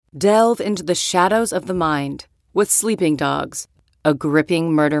Delve into the shadows of the mind with Sleeping Dogs, a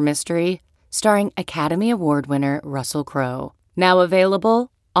gripping murder mystery starring Academy Award winner Russell Crowe. Now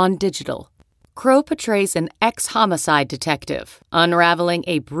available on digital. Crowe portrays an ex-homicide detective unraveling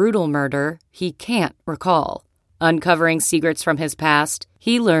a brutal murder he can't recall. Uncovering secrets from his past,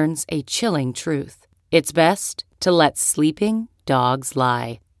 he learns a chilling truth. It's best to let sleeping dogs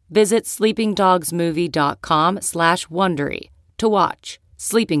lie. Visit sleepingdogsmovie.com/Wondery to watch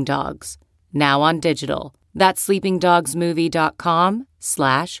Sleeping Dogs, now on digital. That's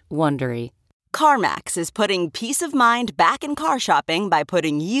sleepingdogsmovie.com/Wondery. CarMax is putting peace of mind back in car shopping by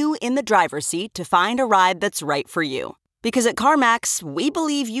putting you in the driver's seat to find a ride that's right for you. Because at CarMax, we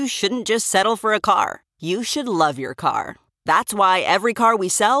believe you shouldn't just settle for a car. You should love your car. That's why every car we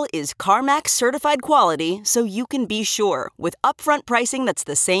sell is CarMax certified quality, so you can be sure with upfront pricing that's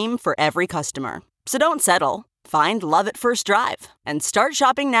the same for every customer. So don't settle. Find love at first drive and start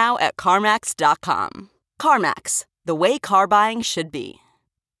shopping now at CarMax.com. CarMax, the way car buying should be.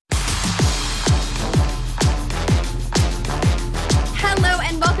 Hello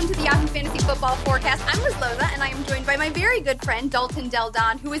and welcome to the Yahoo Fantasy Football Forecast. I'm Liz Loza and I am joined by my very good friend Dalton Del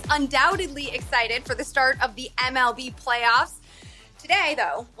Don, who is undoubtedly excited for the start of the MLB playoffs. Today,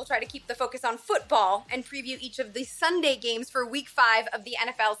 though, we'll try to keep the focus on football and preview each of the Sunday games for Week 5 of the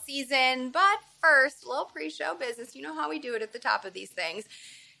NFL season. But first, a little pre-show business. You know how we do it at the top of these things.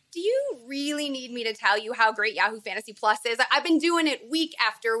 Do you really need me to tell you how great Yahoo Fantasy Plus is? I've been doing it week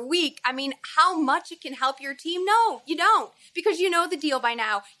after week. I mean, how much it can help your team? No, you don't, because you know the deal by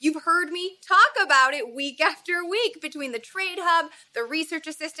now. You've heard me talk about it week after week. Between the Trade Hub, the Research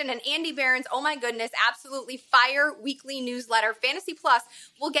Assistant, and Andy Barron's, oh my goodness, absolutely fire weekly newsletter, Fantasy Plus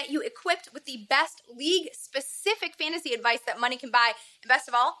will get you equipped with the best league-specific fantasy advice that money can buy. And best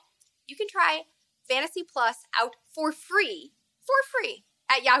of all, you can try Fantasy Plus out for free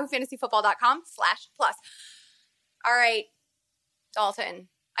at yahoofantasyfootball.com/plus. All right, Dalton.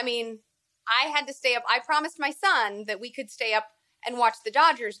 I mean, I had to stay up. I promised my son that we could stay up and watch the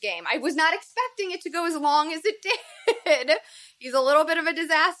Dodgers game. I was not expecting it to go as long as it did. He's a little bit of a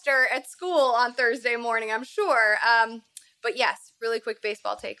disaster at school on Thursday morning, I'm sure. But yes, really quick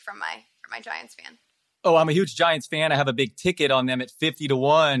baseball take from my Giants fan. Oh, I'm a huge Giants fan. I have a big ticket on them at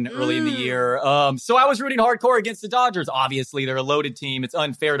 50-1 early in the year. So I was rooting hardcore against the Dodgers. Obviously, they're a loaded team. It's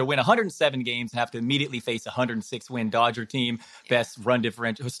unfair to win 107 games, have to immediately face a 106-win Dodger team, best run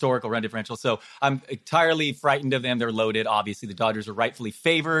differential, historical run differential. So I'm entirely frightened of them. They're loaded. Obviously, the Dodgers are rightfully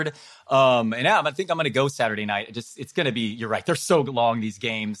favored. And yeah, I think I'm going to go Saturday night. It's going to be, you're right, they're so long, these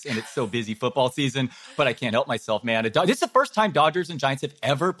games, and it's so busy football season, but I can't help myself, man. This is the first time Dodgers and Giants have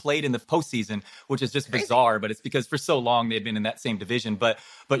ever played in the postseason, which is just bizarre, but it's because for so long they've been in that same division. But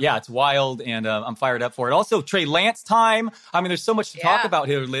yeah, it's wild, and I'm fired up for it. Also, Trey Lance time. I mean, there's so much to talk about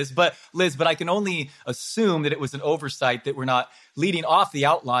here, Liz, but I can only assume that it was an oversight that we're not leading off the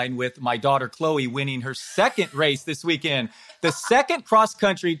outline with my daughter Chloe winning her second race this weekend. The second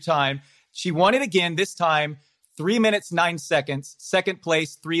cross-country time. She won it again, this time 3 minutes, 9 seconds. Second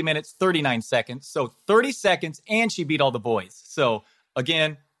place, 3 minutes, 39 seconds. So 30 seconds, and she beat all the boys. So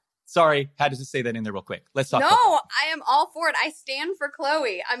again, sorry, had to just say that in there real quick. Let's talk. No, I am all for it. I stand for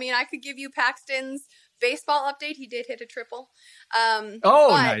Chloe. I mean, I could give you Paxton's baseball update. He did hit a triple.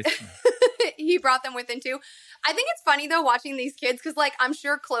 Nice. He brought them within 2. I think it's funny, though, watching these kids, because, like, I'm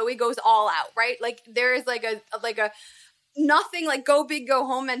sure Chloe goes all out, right? Like, there is, like, a nothing, like, go big, go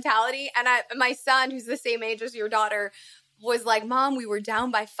home mentality. And my son, who's the same age as your daughter, was like, Mom, we were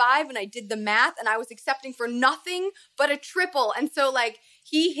down by 5, and I did the math, and I was accepting for nothing but a triple. And so, like,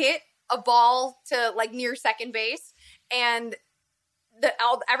 he hit a ball to, like, near second base, and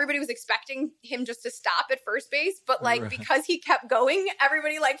everybody was expecting him just to stop at first base, but, like, because he kept going,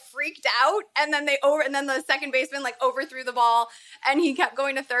 everybody, like, freaked out, and then the second baseman, like, overthrew the ball, and he kept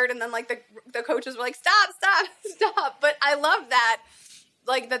going to third, and then, like, the coaches were like, stop. But I love that,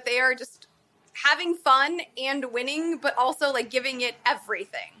 like, that they are just having fun and winning, but also, like, giving it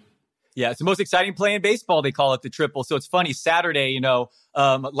everything. Yeah, it's the most exciting play in baseball. They call it the triple. So it's funny, Saturday,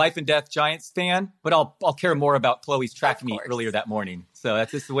 life and death Giants fan, but I'll care more about Chloe's track meet earlier that morning. So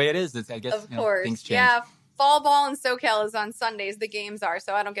that's just the way it is. I guess things change. Yeah, fall ball in SoCal is on Sundays. The games are,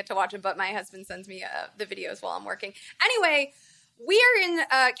 so I don't get to watch it, but my husband sends me the videos while I'm working. Anyway, we are in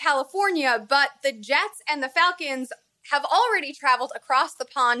California, but the Jets and the Falcons have already traveled across the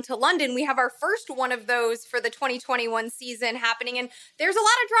pond to London. We have our first one of those for the 2021 season happening, and there's a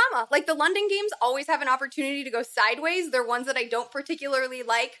lot of drama. Like, the London games always have an opportunity to go sideways. They're ones that I don't particularly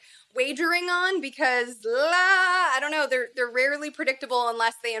like wagering on because, I don't know, they're rarely predictable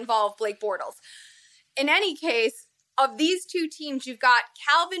unless they involve Blake Bortles. In any case, of these two teams, you've got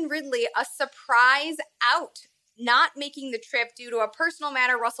Calvin Ridley, a surprise out, not making the trip due to a personal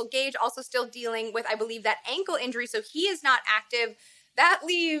matter. Russell Gage also still dealing with, I believe, that ankle injury, so he is not active. That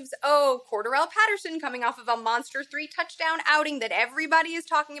leaves, Cordarrelle Patterson coming off of a monster 3-touchdown outing that everybody is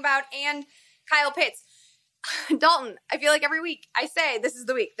talking about, and Kyle Pitts. Dalton, I feel like every week I say this is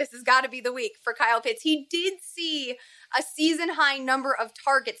the week. This has got to be the week for Kyle Pitts. He did see a season-high number of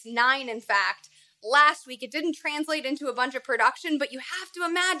targets, 9 in fact, last week. It didn't translate into a bunch of production, but you have to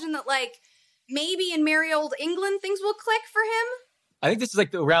imagine that, like, maybe in merry old England things will click for him. I think this is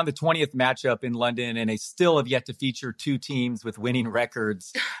like around the 20th matchup in London, and they still have yet to feature two teams with winning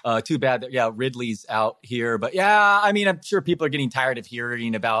records. Too bad that, Ridley's out here. But I mean, I'm sure people are getting tired of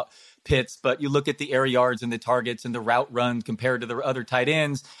hearing about Pitts, but you look at the air yards and the targets and the route run compared to the other tight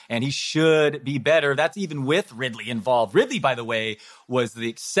ends, and he should be better. That's even with Ridley involved. Ridley, by the way, was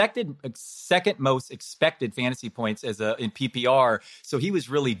the second most expected fantasy points in PPR, so he was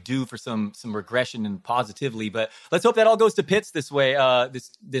really due for some regression and positively. But let's hope that all goes to Pitts this way,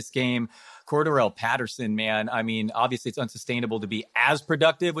 this game. Cordarrelle Patterson, man, I mean, obviously it's unsustainable to be as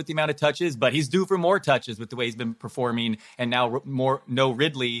productive with the amount of touches, but he's due for more touches with the way he's been performing. And now no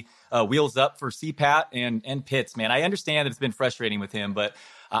Ridley, wheels up for CPAT and Pitts, man. I understand that it's been frustrating with him, but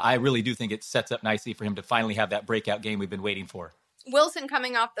I really do think it sets up nicely for him to finally have that breakout game we've been waiting for. Wilson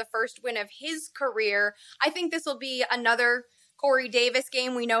coming off the first win of his career. I think this will be another Corey Davis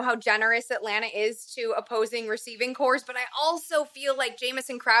game. We know how generous Atlanta is to opposing receiving cores, but I also feel like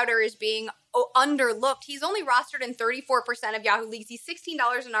Jamison Crowder is being underlooked. He's only rostered in 34% of Yahoo leagues. He's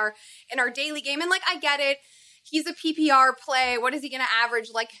 $16 in our daily game, and like, I get it. He's a PPR play. What is he going to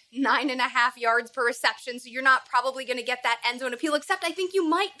average? Like 9.5 yards per reception. So you're not probably going to get that end zone appeal, except I think you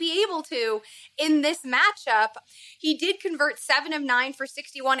might be able to in this matchup. He did convert 7 of 9 for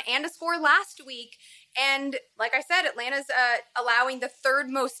 61 and a score last week. And like I said, Atlanta's allowing the third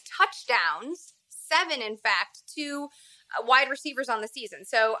most touchdowns, 7 in fact, to wide receivers on the season.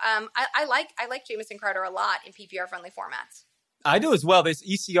 So I like Jamison Crowder a lot in PPR friendly formats. I do as well. This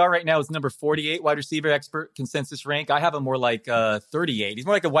ECR right now is number 48 wide receiver expert consensus rank. I have him more like 38. He's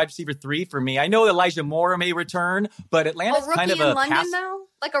more like a wide receiver 3 for me. I know Elijah Moore may return, but Atlanta's kind of a London, though?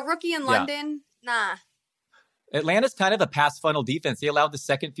 Like a rookie in London? Nah. Atlanta's kind of a pass funnel defense. They allowed the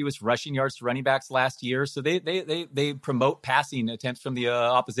second fewest rushing yards to running backs last year. So they promote passing attempts from the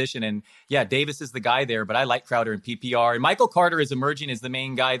opposition. And Davis is the guy there, but I like Crowder in PPR. And Michael Carter is emerging as the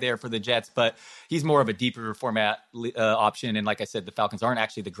main guy there for the Jets, but he's more of a deeper format option. And like I said, the Falcons aren't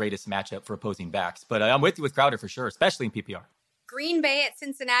actually the greatest matchup for opposing backs. But I'm with you with Crowder for sure, especially in PPR. Green Bay at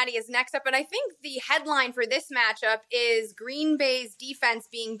Cincinnati is next up, and I think the headline for this matchup is Green Bay's defense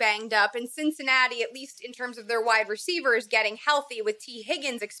being banged up, and Cincinnati, at least in terms of their wide receivers, getting healthy with T.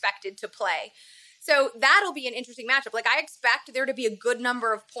 Higgins expected to play. So that'll be an interesting matchup. Like, I expect there to be a good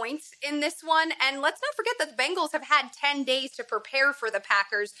number of points in this one, and let's not forget that the Bengals have had 10 days to prepare for the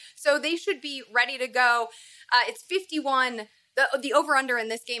Packers, so they should be ready to go. It's 51. The over-under in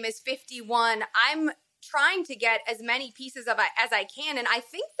this game is 51. I'm trying to get as many pieces of it as I can. And I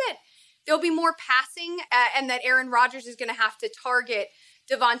think that there'll be more passing and that Aaron Rodgers is going to have to target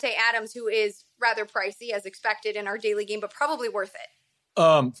Davante Adams, who is rather pricey as expected in our daily game, but probably worth it.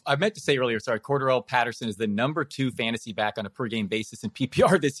 I meant to say earlier, Cordarrelle Patterson is the number 2 fantasy back on a per game basis in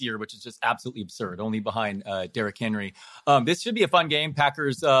PPR this year, which is just absolutely absurd, only behind Derrick Henry. This should be a fun game.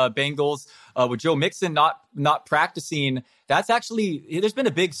 Packers, Bengals, with Joe Mixon not practicing. That's actually, there's been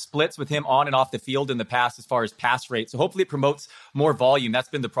a big splits with him on and off the field in the past as far as pass rate. So hopefully it promotes more volume. That's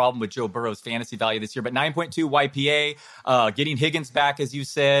been the problem with Joe Burrow's fantasy value this year. But 9.2 YPA, getting Higgins back, as you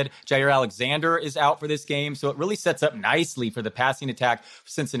said. Jair Alexander is out for this game. So it really sets up nicely for the passing attack for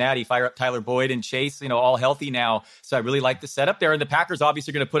Cincinnati. Fire up Tyler Boyd and Chase, all healthy now. So I really like the setup there. And the Packers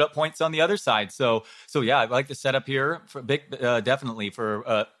obviously are going to put up points on the other side. So I like the setup here for definitely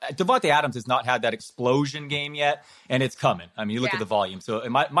for Davante Adams has not had that explosion game yet, and it's coming. I mean, you look at the volume, so it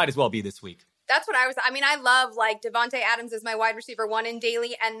might as well be this week. That's what I love like Davante Adams as my wide receiver 1 in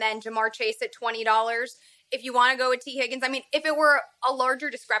daily, and then Jamar Chase at $20. If you want to go with T. Higgins, I mean, if it were a larger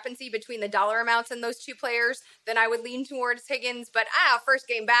discrepancy between the dollar amounts in those two players, then I would lean towards Higgins. But first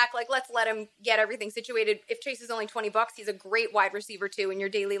game back, like, let's let him get everything situated. If Chase is only $20, he's a great wide receiver too in your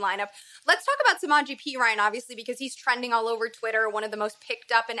daily lineup. Let's talk about Samaje Perine, obviously, because he's trending all over Twitter, one of the most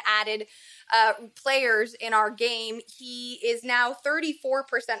picked up and added players in our game. He is now 34%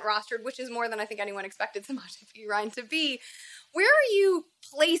 rostered, which is more than I think anyone expected Samaje Perine to be. Where are you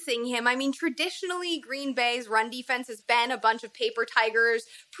placing him? I mean, traditionally, Green Bay's run defense has been a bunch of paper tigers,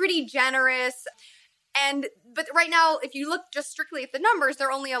 pretty generous. But right now, if you look just strictly at the numbers,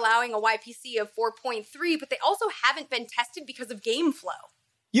 they're only allowing a YPC of 4.3, but they also haven't been tested because of game flow.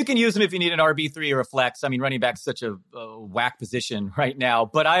 You can use him if you need an RB3 or a flex. I mean, running back's such a whack position right now,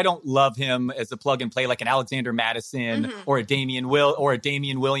 but I don't love him as a plug and play like an Alexander Madison or a Damian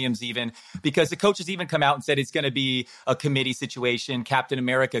Williams even, because the coaches even come out and said it's going to be a committee situation. Captain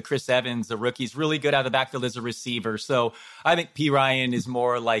America, Chris Evans, the rookie's really good out of the backfield as a receiver. So I think P. Ryan is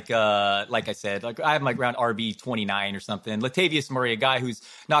more like I said, like I have him like around RB29 or something. Latavius Murray, a guy who's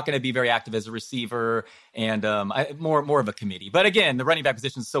not going to be very active as a receiver, and more of a committee. But again, the running back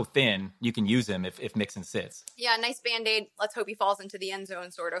position is so thin, you can use him if Mixon sits. Yeah, nice Band-Aid. Let's hope he falls into the end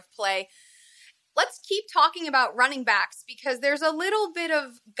zone sort of play. Let's keep talking about running backs because there's a little bit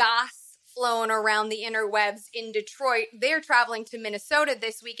of goss flown around the interwebs in Detroit. They're traveling to Minnesota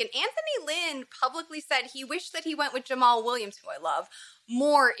this week, and Anthony Lynn publicly said he wished that he went with Jamal Williams, who I love,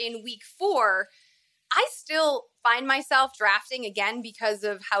 more in week 4. I still find myself drafting again because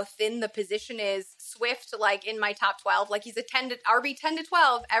of how thin the position is. Swift, like in my top 12, like he's a RB 10 to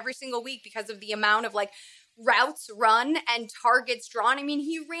 12 every single week because of the amount of like routes run and targets drawn. I mean,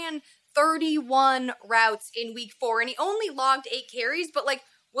 he ran 31 routes in week 4 and he only logged 8 carries, but like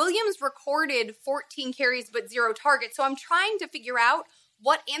Williams recorded 14 carries but 0 targets. So I'm trying to figure out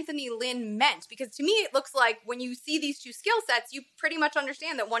what Anthony Lynn meant, because to me it looks like when you see these two skill sets, you pretty much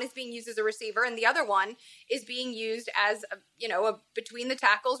understand that one is being used as a receiver and the other one is being used as a between the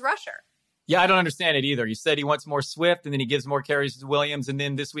tackles rusher. Yeah, I don't understand it either. He said he wants more Swift, and then he gives more carries to Williams, and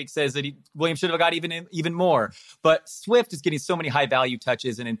then this week says that Williams should have got even more. But Swift is getting so many high-value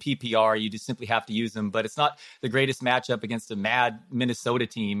touches, and in PPR, you just simply have to use them. But it's not the greatest matchup against a mad Minnesota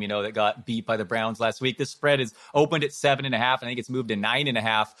team, that got beat by the Browns last week. This spread is opened at 7.5, and I think it's moved to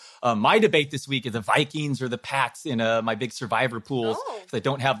 9.5. My debate this week is the Vikings or the Pats in my big survivor pools that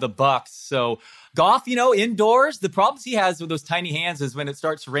don't have the Bucks. So Goff, indoors, the problems he has with those tiny hands is when it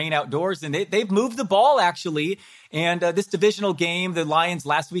starts to rain outdoors, and they've moved the ball, actually. And this divisional game, the Lions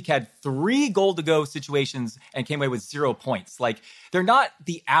last week had 3 goal-to-go situations and came away with 0 points. Like, they're not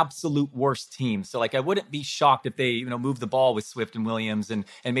the absolute worst team. So, I wouldn't be shocked if they, moved the ball with Swift and Williams and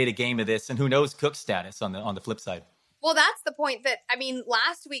made a game of this. And who knows Cook's status on the flip side. Well, that's the point that,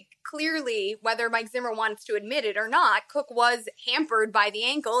 last week, clearly, whether Mike Zimmer wants to admit it or not, Cook was hampered by the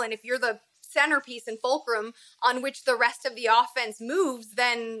ankle. And if you're the centerpiece and fulcrum on which the rest of the offense moves,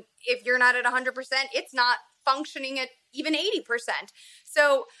 then if you're not at 100%, it's not functioning at even 80%.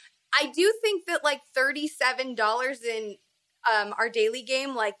 So I do think that $37 in our daily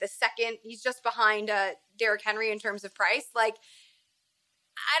game, the second, he's just behind Derrick Henry in terms of price. I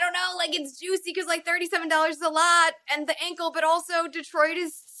don't know, it's juicy because $37 is a lot and the ankle, but also Detroit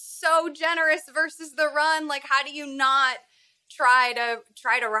is so generous versus the run. How do you not try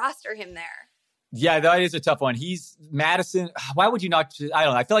to roster him there? Yeah, that is a tough one. He's Madison. Why would you not? I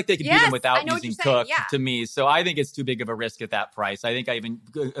don't know. I feel like they could beat him without using Cook to me. So I think it's too big of a risk at that price. I think I even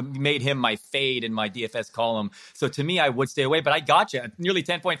made him my fade in my DFS column. So to me, I would stay away. But I got you. Nearly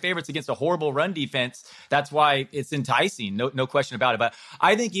 10-point favorites against a horrible run defense. That's why it's enticing. No question about it. But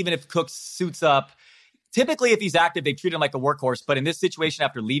I think even if Cook suits up, typically, if he's active, they treat him like a workhorse. But in this situation,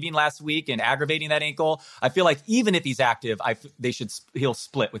 after leaving last week and aggravating that ankle, I feel like even if he's active, he'll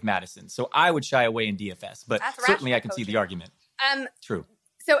split with Madison. So I would shy away in DFS. But certainly I can see the argument. True.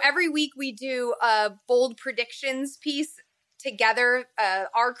 So every week we do a bold predictions piece together,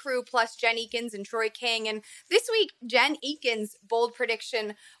 our crew plus Jen Eakins and Troy King. And this week, Jen Eakins' bold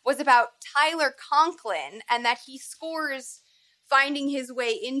prediction was about Tyler Conklin and that he scores finding his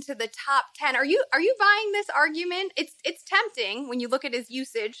way into the top 10. Are you buying this argument? It's tempting when you look at his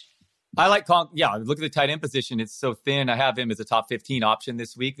usage. I like look at the tight end position. It's so thin. I have him as a top 15 option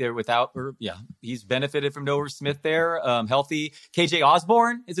this week. He's benefited from Noah Smith there. Healthy. KJ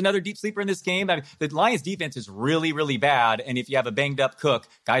Osborne is another deep sleeper in this game. The Lions defense is really, really bad. And if you have a banged up Cook,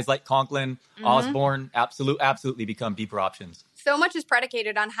 guys like Conklin, Osborne, absolutely become deeper options. So much is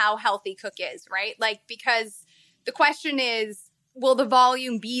predicated on how healthy Cook is, right? Because the question is, will the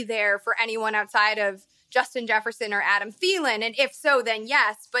volume be there for anyone outside of Justin Jefferson or Adam Thielen? And if so, then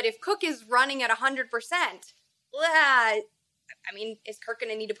yes. But if Cook is running at 100%, is Kirk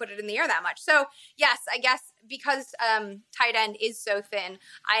going to need to put it in the air that much? So, yes, I guess because tight end is so thin,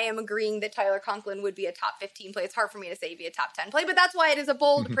 I am agreeing that Tyler Conklin would be a top 15 play. It's hard for me to say he'd be a top 10 play, but that's why it is a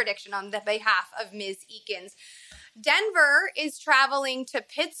bold prediction on the behalf of Ms. Eakins. Denver is traveling to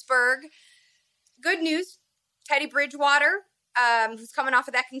Pittsburgh. Good news, Teddy Bridgewater, who's coming off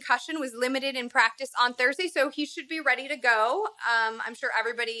of that concussion, was limited in practice on Thursday, so he should be ready to go. I'm sure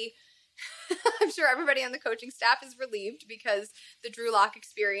everybody on the coaching staff is relieved because the Drew Lock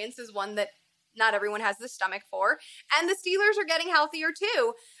experience is one that not everyone has the stomach for. And the Steelers are getting healthier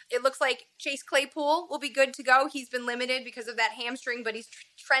too. It looks like Chase Claypool will be good to go. He's been limited because of that hamstring, but he's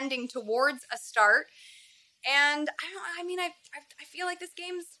trending towards a start. And I feel like this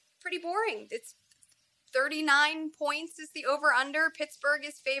game's pretty boring. It's 39 points is the over-under. Pittsburgh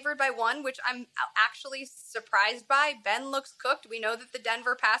is favored by 1, which I'm actually surprised by. Ben looks cooked. We know that the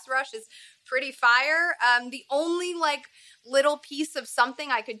Denver pass rush is pretty fire. The only little piece of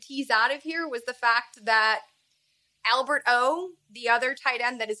something I could tease out of here was the fact that Albert O, the other tight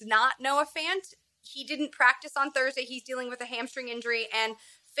end that is not Noah Fant, he didn't practice on Thursday. He's dealing with a hamstring injury, and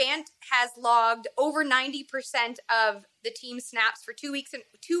Fant has logged over 90% of the team's snaps for 2 weeks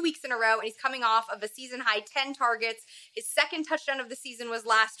in a row, and he's coming off of a season-high 10 targets. His second touchdown of the season was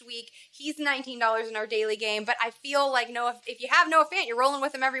last week. He's $19 in our daily game, but I feel like if you have Noah Fant, you're rolling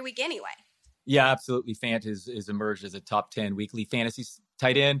with him every week anyway. Yeah, absolutely. Fant has emerged as a top 10 weekly fantasy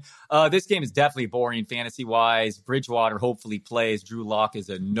tight end. This game is definitely boring fantasy-wise. Bridgewater hopefully plays. Drew Lock is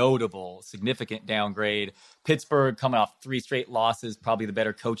a notable, significant downgrade. Pittsburgh coming off 3 straight losses, probably the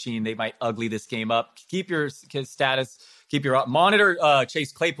better coaching. They might ugly this game up. Keep your status. Monitor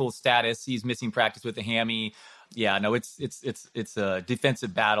Chase Claypool's status. He's missing practice with the hammy. Yeah, no, it's a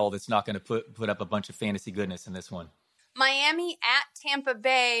defensive battle that's not going to put up a bunch of fantasy goodness in this one. Miami at Tampa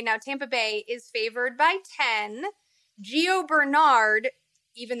Bay. Now, Tampa Bay is favored by 10. Gio Bernard,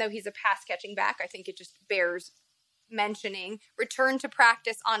 even though he's a pass-catching back, I think it just bears mentioning, returned to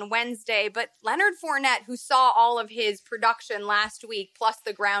practice on Wednesday. But Leonard Fournette, who saw all of his production last week, plus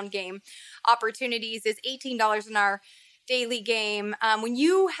the ground game opportunities, is $18 in our daily game. When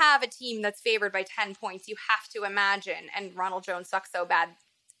you have a team that's favored by 10 points, you have to imagine, and Ronald Jones sucks so bad,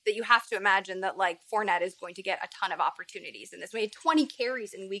 that you have to imagine that Fournette is going to get a ton of opportunities in this. We had 20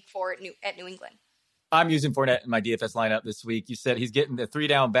 carries in week 4 at New England. I'm using Fournette in my DFS lineup this week. You said he's getting the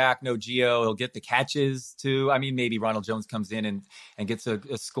 3-down back, no Gio. He'll get the catches too. I mean, maybe Ronald Jones comes in and gets a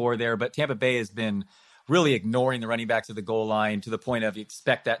score there, but Tampa Bay has been really ignoring the running backs at the goal line to the point of you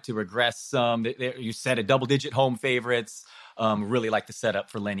expect that to regress some. You said a double-digit home favorites. Really like the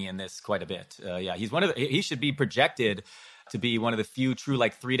setup for Lenny in this quite a bit. He should be projected to be one of the few true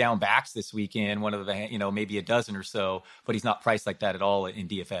 3-down backs this weekend, one of the, maybe a dozen or so, but he's not priced like that at all in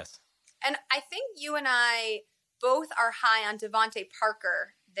DFS. And I think you and I both are high on Devontae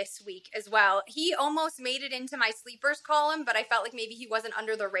Parker this week as well. He almost made it into my sleepers column, but I felt like maybe he wasn't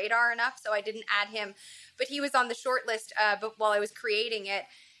under the radar enough, so I didn't add him. But he was on the short list but while I was creating it.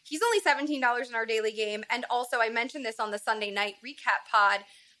 He's only $17 in our daily game. And also, I mentioned this on the Sunday night recap pod.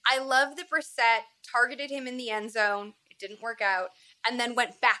 I love that Brissett targeted him in the end zone. Didn't work out, and then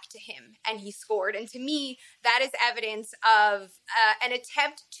went back to him and he scored. And to me, that is evidence of an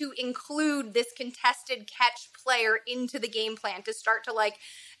attempt to include this contested catch player into the game plan, to start to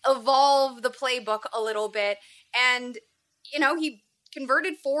evolve the playbook a little bit. And, he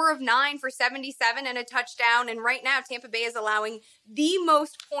converted 4 of 9 for 77 and a touchdown. And right now, Tampa Bay is allowing the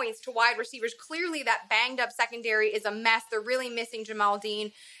most points to wide receivers. Clearly, that banged up secondary is a mess. They're really missing Jamal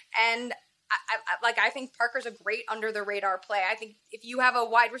Dean. And I think Parker's a great under the radar play. I think if you have a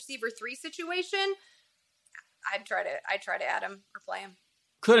wide receiver 3 situation, I'd try to add him or play him.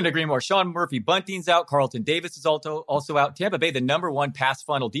 Couldn't agree more. Sean Murphy-Bunting's out. Carlton Davis is also out. Tampa Bay, the number 1 pass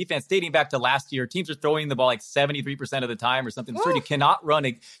funnel defense dating back to last year. Teams are throwing the ball 73% of the time or something. So you cannot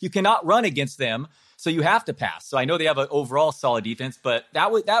run against them. So you have to pass. So I know they have an overall solid defense, but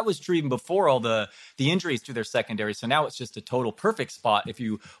that was true even before all the injuries to their secondary. So now it's just a total perfect spot if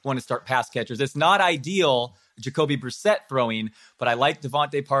you want to start pass catchers. It's not ideal, Jacoby Brissett throwing, but I like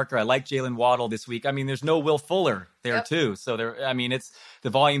Devontae Parker. I like Jalen Waddle this week. I mean, there's no Will Fuller there too. So the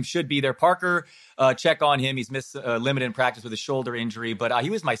volume should be there. Parker, check on him. He's missed limited in practice with a shoulder injury, but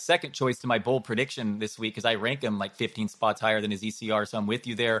he was my second choice to my bold prediction this week because I rank him 15 spots higher than his ECR. So I'm with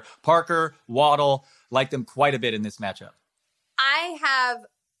you there. Parker, Waddle, like them quite a bit in this matchup. I have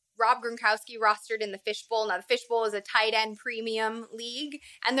Rob Gronkowski rostered in the Fishbowl. Now, the Fishbowl is a tight end premium league,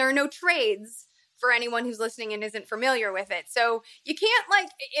 and there are no trades for anyone who's listening and isn't familiar with it. So you can't,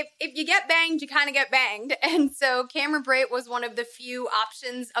 if you get banged, you kind of get banged. And so Cameron Brate was one of the few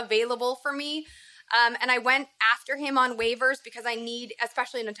options available for me. And I went after him on waivers because I need,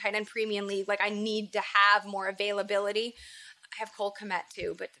 especially in a tight end premium league, I need to have more availability. I have Cole Kmet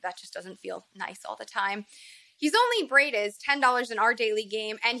too, but that just doesn't feel nice all the time. He's only Brate is $10 in our daily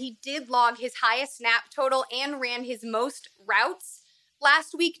game, and he did log his highest snap total and ran his most routes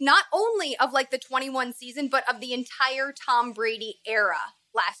last week, not only of the 21 season, but of the entire Tom Brady era.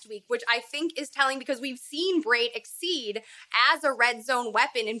 last week, which I think is telling because we've seen Brate exceed as a red zone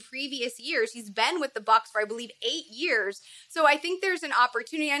weapon in previous years. He's been with the Bucs for, I believe, 8 years. So I think there's an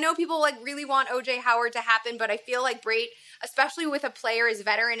opportunity. I know people really want OJ Howard to happen, but I feel like Brate, especially with a player as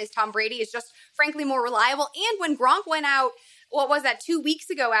veteran as Tom Brady, is just frankly more reliable. And when Gronk went out, what was that, 2 weeks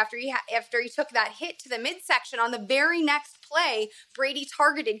ago after he took that hit to the midsection, on the very next play, Brady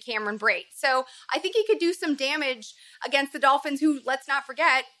targeted Cameron Brate. So I think he could do some damage against the Dolphins, who, let's not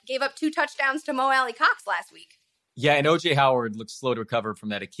forget, gave up 2 touchdowns to Mo Alley-Cox last week. Yeah, and OJ Howard looks slow to recover from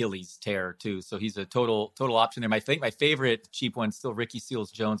that Achilles tear too, so he's a total option there. My favorite cheap one still Ricky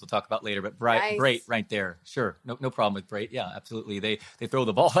Seals-Jones. We'll talk about later, but Brate right there, sure, no problem with Brate. Yeah, absolutely. They throw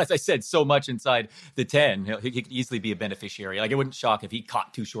the ball, as I said, so much inside the 10. He could easily be a beneficiary. Like, it wouldn't shock if he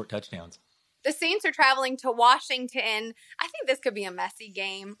caught 2 short touchdowns. The Saints are traveling to Washington. I think this could be a messy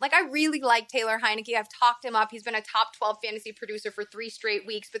game. Like, I really like Taylor Heineke. I've talked him up. He's been a top 12 fantasy producer for 3 straight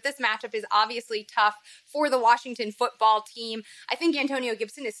weeks, but this matchup is obviously tough for the Washington football team. I think Antonio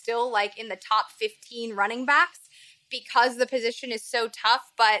Gibson is still in the top 15 running backs because the position is so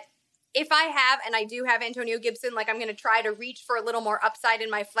tough. But if I have, and I do have Antonio Gibson, I'm going to try to reach for a little more upside in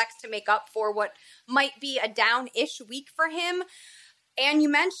my flex to make up for what might be a down-ish week for him. And you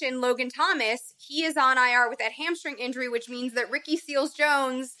mentioned Logan Thomas. He is on IR with that hamstring injury, which means that Ricky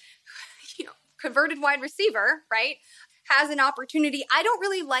Seals-Jones, converted wide receiver, right, has an opportunity. I don't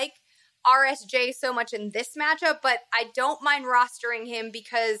really like RSJ so much in this matchup, but I don't mind rostering him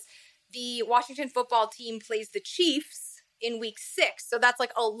because the Washington football team plays the Chiefs in week 6. So that's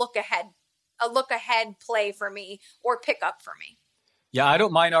a look ahead play for me, or pickup for me. Yeah, I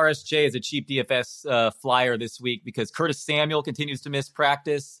don't mind RSJ as a cheap DFS flyer this week because Curtis Samuel continues to miss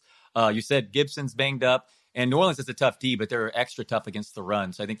practice. You said Gibson's banged up, and New Orleans is a tough D, but they're extra tough against the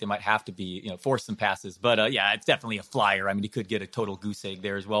run. So I think they might have to be, force some passes. But yeah, it's definitely a flyer. I mean, he could get a total goose egg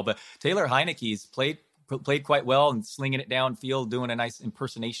there as well. But Taylor Heineke's played quite well and slinging it downfield, doing a nice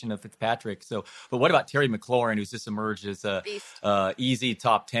impersonation of Fitzpatrick. So, but what about Terry McLaurin, who's just emerged as a easy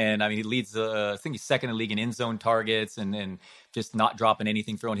top 10? I mean, he leads, I think he's second in the league in end zone targets and just not dropping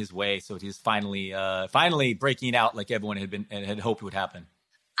anything thrown his way. So he's finally breaking out like everyone had hoped would happen.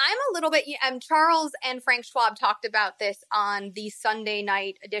 I'm a little bit, Charles and Frank Schwab talked about this on the Sunday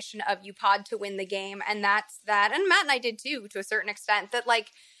night edition of UPod to Win the Game. And that's that. And Matt and I did too, to a certain extent, that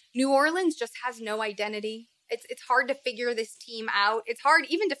New Orleans just has no identity. It's hard to figure this team out. It's hard,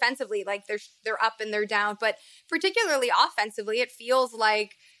 even defensively, they're up and they're down. But particularly offensively, it feels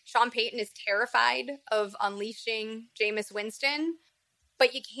like Sean Payton is terrified of unleashing Jameis Winston.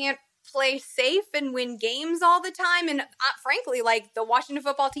 But you can't play safe and win games all the time. And frankly, the Washington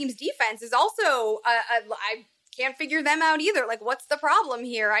football team's defense is also, I can't figure them out either. What's the problem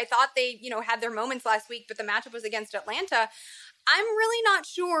here? I thought they, had their moments last week, but the matchup was against Atlanta. I'm really not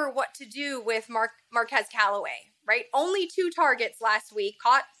sure what to do with Marquez Callaway, right? Only 2 targets last week,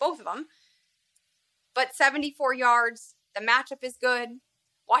 caught both of them, but 74 yards. The matchup is good.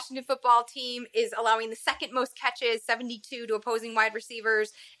 Washington football team is allowing the second most catches, 72, to opposing wide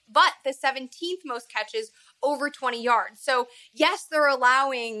receivers, but the 17th most catches, over 20 yards. So yes, they're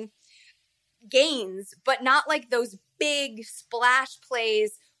allowing gains, but not those big splash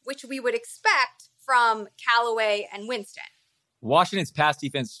plays, which we would expect from Callaway and Winston. Washington's pass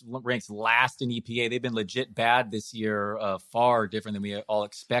defense ranks last in EPA. They've been legit bad this year, far different than we all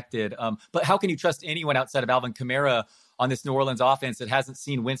expected. But how can you trust anyone outside of Alvin Kamara on this New Orleans offense that hasn't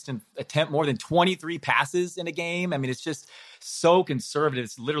seen Winston attempt more than 23 passes in a game? I mean, it's just so conservative.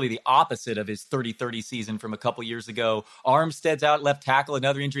 It's literally the opposite of his 30-30 season from a couple years ago. Armstead's out at left tackle,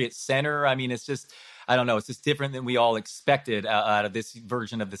 another injury at center. I mean, it's just, I don't know. It's just different than we all expected out of this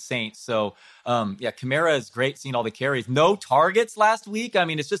version of the Saints. So, yeah, Kamara is great seeing all the carries. No targets last week. I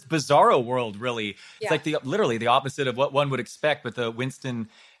mean, it's just bizarro world, really. Yeah. It's literally the opposite of what one would expect with the Winston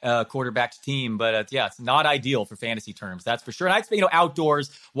quarterbacked team. But yeah, it's not ideal for fantasy terms, that's for sure. And I'd say, outdoors,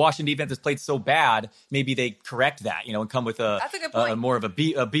 Washington defense has played so bad, maybe they correct that, and come with a more of a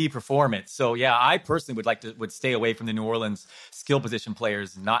B performance. So yeah, I personally would stay away from the New Orleans skill position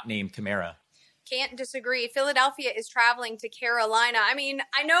players not named Kamara. Can't disagree. Philadelphia is traveling to Carolina. I mean,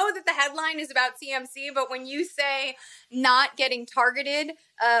 I know that the headline is about CMC, but when you say not getting targeted,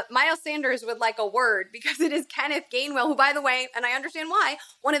 Miles Sanders would like a word, because it is Kenneth Gainwell, who, by the way, and I understand why,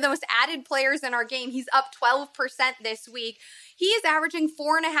 one of the most added players in our game. He's up 12% this week. He is averaging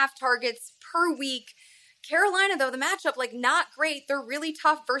 4.5 targets per week. Carolina, though, the matchup, not great. They're really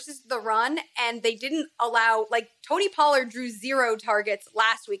tough versus the run, and they didn't allow, Tony Pollard drew 0 targets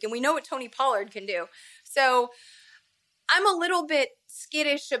last week, and we know what Tony Pollard can do. So I'm a little bit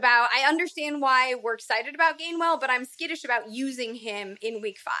skittish about, I understand why we're excited about Gainwell, but I'm skittish about using him in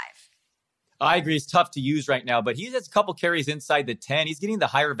week 5. I agree. It's tough to use right now, but he has a couple carries inside the 10. He's getting the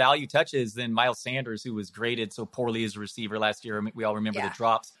higher value touches than Miles Sanders, who was graded so poorly as a receiver last year. We all remember the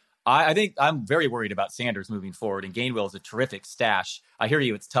drops. I think I'm very worried about Sanders moving forward, and Gainwell is a terrific stash. I hear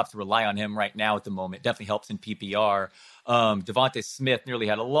you. It's tough to rely on him right now at the moment. Definitely helps in PPR. Devontae Smith nearly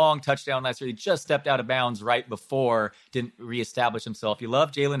had a long touchdown last year. He just stepped out of bounds right before, didn't reestablish himself. You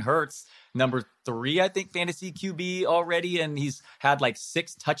love Jalen Hurts, number 3, I think, fantasy QB already, and he's had like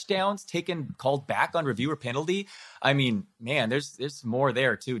 6 touchdowns called back on review or penalty. I mean, man, there's more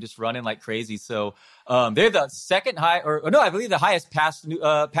there too, just running like crazy. So they're the second I believe the highest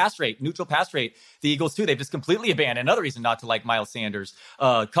neutral pass rate. The Eagles too. They've just completely abandoned. Another reason not to like Miles Sanders.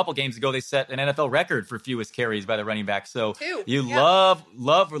 A couple games ago, they set an NFL record for fewest carries by the running back. So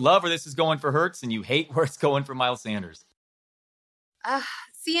love where this is going for Hurts, and you hate where it's going for Miles Sanders.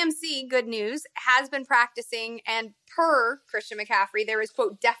 CMC, good news, has been practicing, and per Christian McCaffrey, there is,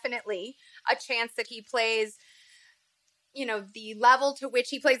 quote, definitely a chance that he plays, the level to which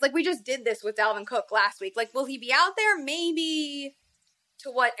he plays. Like, we just did this with Dalvin Cook last week. Like, will he be out there? Maybe.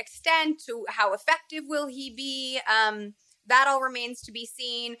 To what extent? To how effective will he be? That all remains to be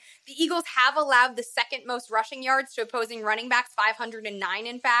seen. The Eagles have allowed the second most rushing yards to opposing running backs, 509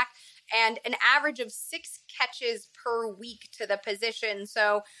 in fact, and an average of 6 catches per week to the position.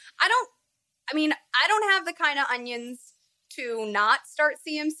 So I don't have the kind of onions to not start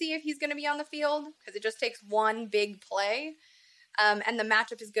CMC if he's going to be on the field, because it just takes one big play. And the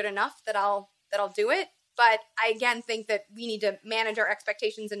matchup is good enough that I'll do it. But I again think that we need to manage our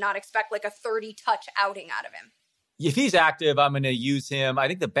expectations and not expect like a 30-touch outing out of him. If he's active, I'm going to use him. I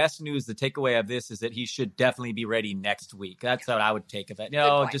think the best news, the takeaway of this is that he should definitely be ready next week. That's what I would take of it.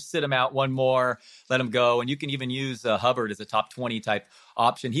 Just sit him out one more, let him go. And you can even use Hubbard as a top 20 type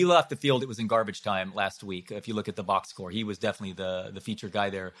option. He left the field. It was in garbage time last week. If you look at the box score, he was definitely the featured guy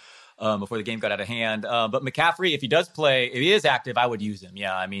there before the game got out of hand. But McCaffrey, if he does play, if he is active, I would use him.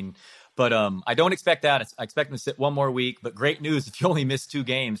 Yeah, I mean... But I don't expect that. I expect him to sit one more week. But great news if you only missed 2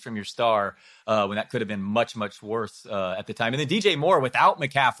 games from your star, when that could have been much, much worse at the time. And then DJ Moore without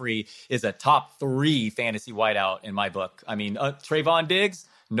McCaffrey is a top 3 fantasy wideout in my book. I mean, Trayvon Diggs,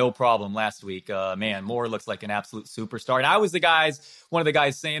 no problem last week. Moore looks like an absolute superstar. And I was one of the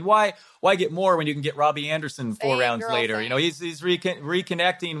guys saying, why get Moore when you can get Robbie Anderson 4 rounds later? He's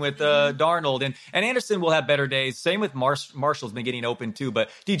reconnecting with Darnold. And Anderson will have better days. Same with Marshall's been getting open too. But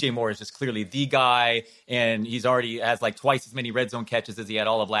DJ Moore is just clearly the guy. And he's already has like twice as many red zone catches as he had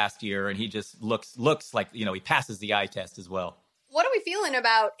all of last year. And he just looks like, he passes the eye test as well. What are we feeling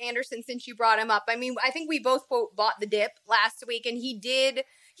about Anderson since you brought him up? I mean, I think we both, quote, bought the dip last week, and he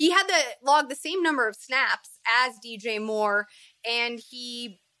had to log the same number of snaps as DJ Moore, and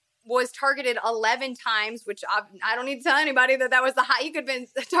he was targeted 11 times, which I don't need to tell anybody that was the high. He could have been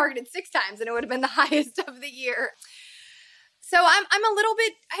targeted 6 times, and it would have been the highest of the year. So I'm a little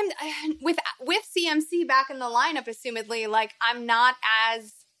bit, with CMC back in the lineup, assumedly, like I'm not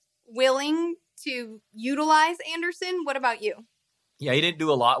as willing to utilize Anderson. What about you? Yeah, he didn't do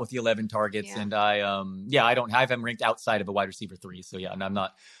a lot with the 11 targets, and I have him ranked outside of a wide receiver 3. So yeah, and I'm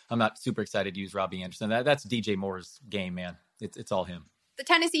not super excited to use Robbie Anderson. That's DJ Moore's game, man. It's all him. The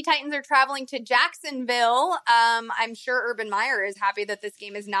Tennessee Titans are traveling to Jacksonville. I'm sure Urban Meyer is happy that this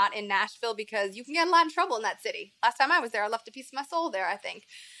game is not in Nashville, because you can get in a lot of trouble in that city. Last time I was there, I left a piece of my soul there, I think.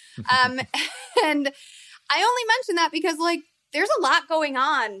 And I only mention that because there's a lot going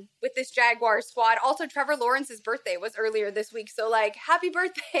on with this Jaguars squad. Also, Trevor Lawrence's birthday was earlier this week. So, happy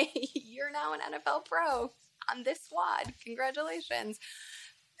birthday. You're now an NFL pro on this squad. Congratulations.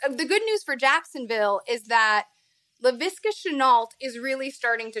 The good news for Jacksonville is that Laviska Shenault is really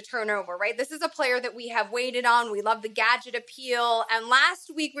starting to turn over, right? This is a player that we have waited on. We love the gadget appeal. And last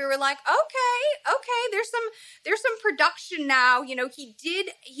week we were like, okay, there's some production now.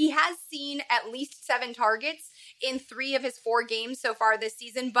 He has seen at least 7 targets in 3 of his 4 games so far this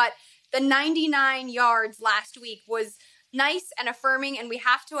season, but the 99 yards last week was nice and affirming, and we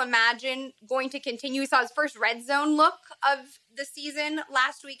have to imagine going to continue. We saw his first red zone look of the season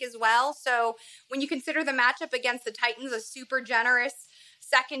last week as well. So when you consider the matchup against the Titans, a super generous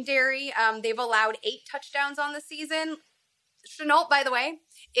secondary, they've allowed 8 touchdowns on the season. Shenault, by the way,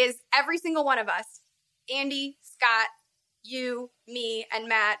 is every single one of us, Andy, Scott, you, me, and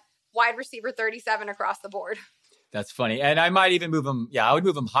Matt, wide receiver 37 across the board. That's funny. And I might even move him. Yeah, I would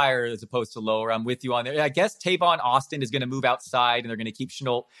move him higher as opposed to lower. I'm with you on there. I guess Tavon Austin is going to move outside and they're going to keep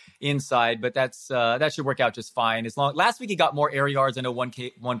Shenault inside, but that should work out just fine. Last week he got more air yards. I know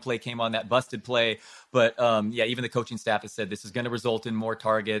one play came on that busted play, but even the coaching staff has said this is going to result in more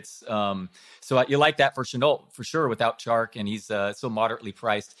targets. So you like that for Shenault for sure without Chark, and he's so moderately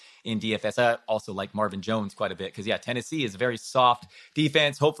priced in DFS. I also like Marvin Jones quite a bit because, Tennessee is a very soft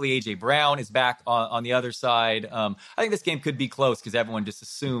defense. Hopefully A.J. Brown is back on the other side. I think this game could be close because everyone just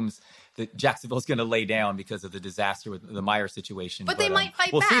assumes that Jacksonville's going to lay down because of the disaster with the Meyer situation. But they might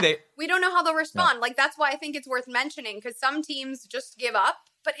fight back. We don't know how they'll respond. Yeah. That's why I think it's worth mentioning because some teams just give up.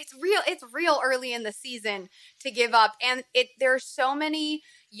 But it's real early in the season to give up. And there's so many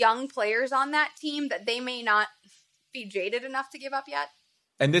young players on that team that they may not be jaded enough to give up yet.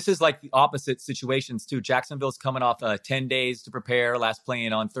 And this is like the opposite situations too. Jacksonville's coming off 10 days to prepare, last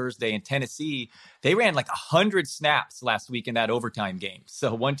playing on Thursday. In Tennessee, they ran like 100 snaps last week in that overtime game.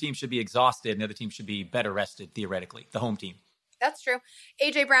 So one team should be exhausted, and the other team should be better rested, theoretically, the home team. That's true.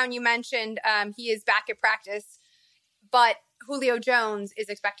 A.J. Brown, you mentioned, he is back at practice, but Julio Jones is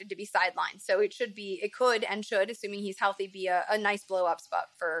expected to be sidelined. So it could and should, assuming he's healthy, be a nice blow-up spot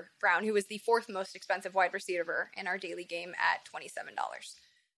for Brown, who is the fourth most expensive wide receiver in our daily game at $27.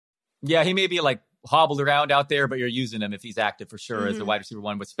 Yeah, he may be like hobbled around out there, but you're using him if he's active for sure as a wide receiver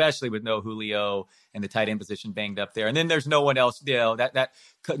one, especially with no Julio and the tight end position banged up there. And then there's no one else,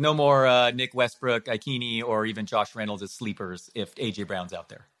 no more Nick Westbrook, Ikini, or even Josh Reynolds as sleepers if A.J. Brown's out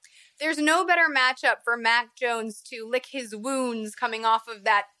there. There's no better matchup for Mac Jones to lick his wounds coming off of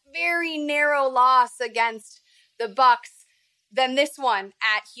that very narrow loss against the Bucs than this one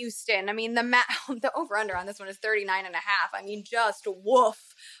at Houston. I mean, the over-under on this one is 39.5. I mean, just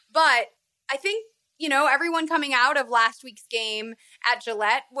woof. But I think, everyone coming out of last week's game at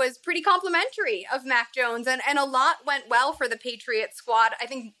Gillette was pretty complimentary of Mac Jones, and a lot went well for the Patriots squad. I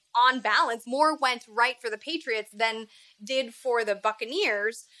think on balance, more went right for the Patriots than did for the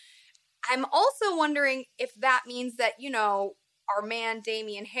Buccaneers. I'm also wondering if that means that, our man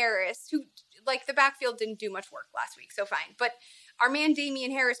Damian Harris, who, the backfield didn't do much work last week, so fine. But our man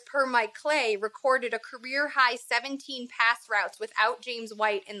Damian Harris, per Mike Clay, recorded a career-high 17 pass routes without James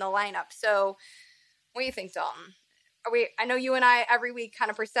White in the lineup. So what do you think, Dalton? I know you and I every week kind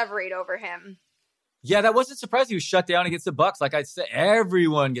of perseverate over him. Yeah, that wasn't surprising. He was shut down against the Bucs. Like I said,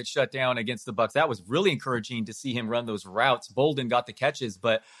 everyone gets shut down against the Bucs. That was really encouraging to see him run those routes. Bolden got the catches,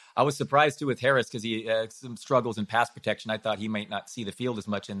 but I was surprised too with Harris because he had some struggles in pass protection. I thought he might not see the field as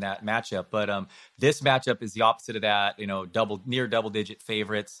much in that matchup. But this matchup is the opposite of that. Near double-digit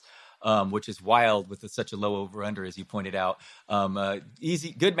favorites. Which is wild with such a low over-under, as you pointed out.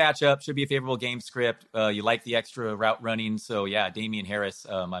 Easy, good matchup. Should be a favorable game script. You like the extra route running. So, yeah, Damian Harris,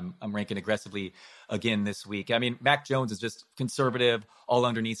 I'm ranking aggressively again this week. I mean, Mac Jones is just conservative, all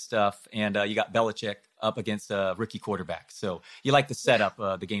underneath stuff. And you got Belichick up against a rookie quarterback. So you like the setup,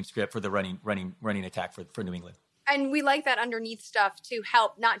 the game script for the running attack for New England. And we like that underneath stuff to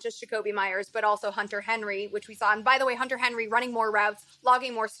help not just Jakobi Meyers, but also Hunter Henry, which we saw. And by the way, Hunter Henry running more routes,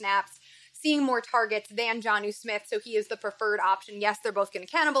 logging more snaps, seeing more targets than Jonnu Smith. So he is the preferred option. Yes, they're both going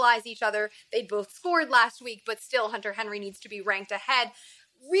to cannibalize each other. They both scored last week, but still Hunter Henry needs to be ranked ahead.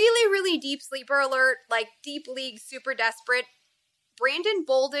 Really, really deep sleeper alert, deep league, super desperate. Brandon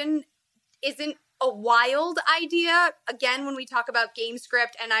Bolden isn't a wild idea, again, when we talk about game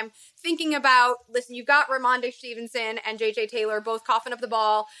script, and I'm thinking about, listen, you've got Ramondre Stevenson and J.J. Taylor both coughing up the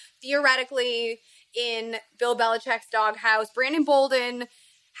ball, theoretically, in Bill Belichick's doghouse. Brandon Bolden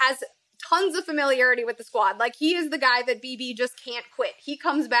has tons of familiarity with the squad. He is the guy that BB just can't quit. He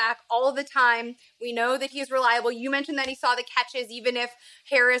comes back all the time. We know that he is reliable. You mentioned that he saw the catches, even if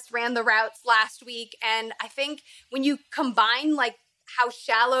Harris ran the routes last week, and I think when you combine, how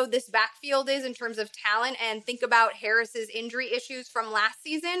shallow this backfield is in terms of talent and think about Harris's injury issues from last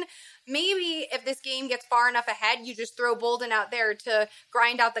season, maybe if this game gets far enough ahead, you just throw Bolden out there to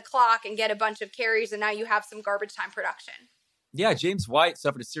grind out the clock and get a bunch of carries, and now you have some garbage time production. Yeah, James White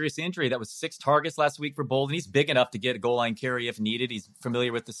suffered a serious injury. That was 6 targets last week for Bolden. He's big enough to get a goal line carry if needed. He's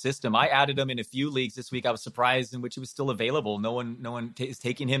familiar with the system. I added him in a few leagues this week. I was surprised in which he was still available. No one is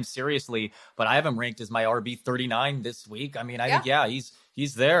taking him seriously, but I have him ranked as my RB 39 this week. I mean, I think,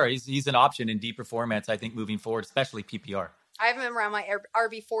 he's there. He's an option in deeper formats, I think, moving forward, especially PPR. I have him around my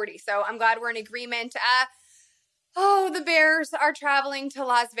RB 40, so I'm glad we're in agreement. The Bears are traveling to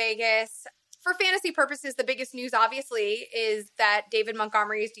Las Vegas. for fantasy purposes, the biggest news, obviously, is that David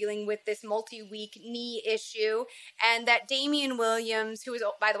Montgomery is dealing with this multi-week knee issue, and that Damian Williams, who is,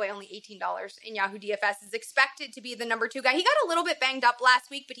 by the way, only $18 in Yahoo DFS, is expected to be the number 2 guy. He got a little bit banged up last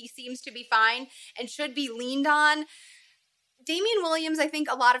week, but he seems to be fine and should be leaned on. Damian Williams, I think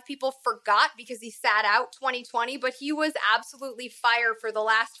a lot of people forgot because he sat out 2020, but he was absolutely fire for the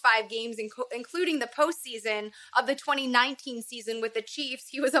last 5 games, including the postseason of the 2019 season with the Chiefs.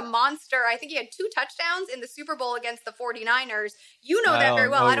 He was a monster. I think he had 2 touchdowns in the Super Bowl against the 49ers. You know that very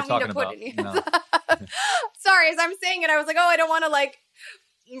well. I don't mean to put it in. No. Sorry, as I'm saying it, I was like, I don't want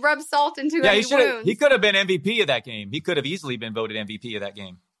to rub salt into any wounds. He could have been MVP of that game. He could have easily been voted MVP of that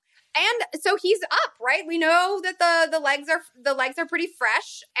game. And so he's up, right? We know that the legs are pretty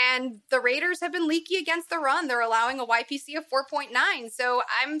fresh, and the Raiders have been leaky against the run. They're allowing a YPC of 4.9. So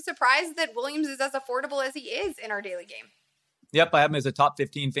I'm surprised that Williams is as affordable as he is in our daily game. Yep, I have him as a top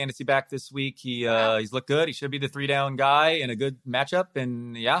 15 fantasy back this week. He's looked good. He should be the 3-down guy in a good matchup.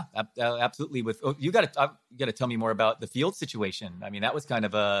 And yeah, absolutely. You got to tell me more about the field situation. I mean, that was kind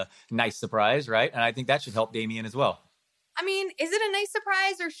of a nice surprise, right? And I think that should help Damian as well. I mean, is it a nice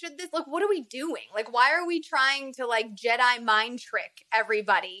surprise, or should this, what are we doing? Why are we trying to Jedi mind trick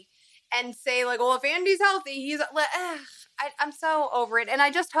everybody and say if Andy's healthy, he's, I'm so over it. And I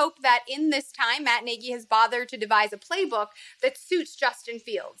just hope that in this time, Matt Nagy has bothered to devise a playbook that suits Justin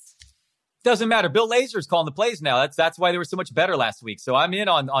Fields. Doesn't matter. Bill Lazor's calling the plays now. That's why they were so much better last week. So I'm in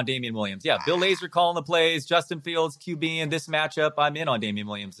on Damian Williams. Yeah, Bill Lazor calling the plays, Justin Fields QB in this matchup. I'm in on Damian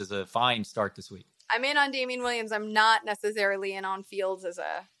Williams as a fine start this week. I'm in on Damian Williams. I'm not necessarily in on Fields as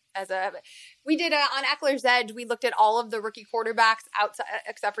a. We did on Eckler's Edge. We looked at all of the rookie quarterbacks outside,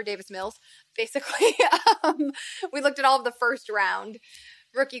 except for Davis Mills. Basically, we looked at all of the first round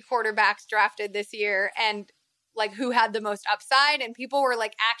rookie quarterbacks drafted this year, and who had the most upside. And people were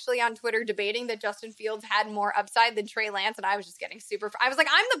actually on Twitter debating that Justin Fields had more upside than Trey Lance. And I was just getting I was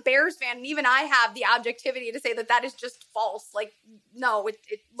I'm the Bears fan, and even I have the objectivity to say that is just false. No,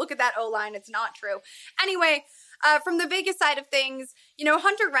 look at that O-line. It's not true. Anyway, from the Vegas side of things,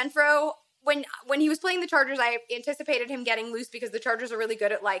 Hunter Renfrow, when he was playing the Chargers, I anticipated him getting loose because the Chargers are really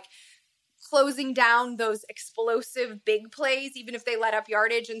good at closing down those explosive big plays, even if they let up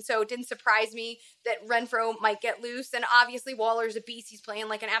yardage. And so it didn't surprise me that Renfrow might get loose. And obviously Waller's a beast. He's playing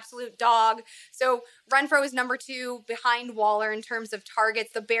like an absolute dog. So Renfrow is number 2 behind Waller in terms of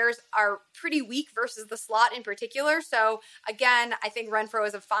targets. The Bears are pretty weak versus the slot in particular. So again, I think Renfrow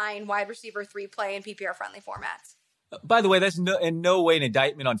is a fine wide receiver 3 play in PPR friendly formats. By the way, that's in no way an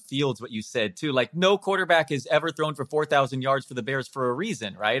indictment on Fields, what you said, too. No quarterback has ever thrown for 4,000 yards for the Bears for a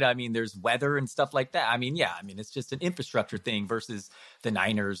reason, right? I mean, there's weather and stuff like that. I mean, it's just an infrastructure thing versus the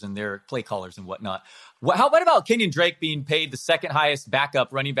Niners and their play callers and whatnot. What about Kenyon Drake being paid the second highest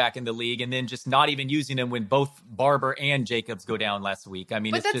backup running back in the league and then just not even using him when both Barber and Jacobs go down last week? I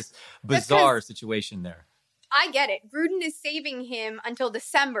mean, it's just bizarre situation there. I get it. Gruden is saving him until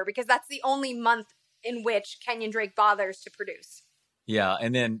December because that's the only month in which Kenyon Drake bothers to produce. Yeah,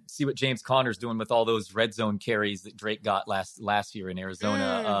 and then see what James Conner's doing with all those red zone carries that Drake got last year in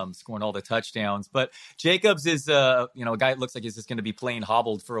Arizona, scoring all the touchdowns. But Jacobs is a guy that looks like he's just going to be playing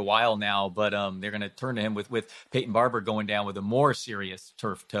hobbled for a while now, but they're going to turn to him with Peyton Barber going down with a more serious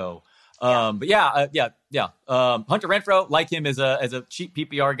turf toe. Hunter Renfrow, like him as a cheap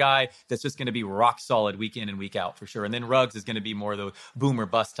PPR guy that's just going to be rock solid week in and week out for sure. And then Ruggs is going to be more the boom or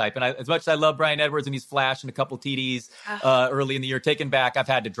bust type. And as much as I love Bryan Edwards and he's flashing a couple TDs early in the year, taken back, I've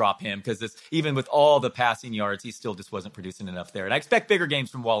had to drop him because even with all the passing yards, he still just wasn't producing enough there. And I expect bigger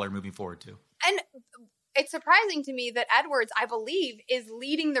games from Waller moving forward too. And it's surprising to me that Edwards, I believe, is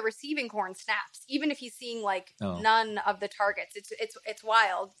leading the receiving core in snaps, even if he's seeing none of the targets. It's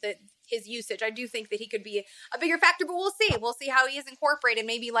wild that his usage. I do think that he could be a bigger factor, but we'll see. We'll see how he is incorporated.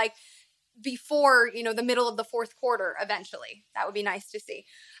 Maybe before the middle of the fourth quarter. Eventually, that would be nice to see.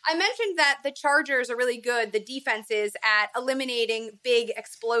 I mentioned that the Chargers are really good. The defense is at eliminating big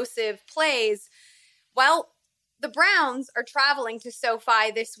explosive plays. Well, the Browns are traveling to SoFi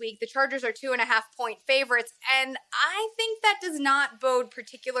this week. The Chargers are 2.5-point favorites, and I think that does not bode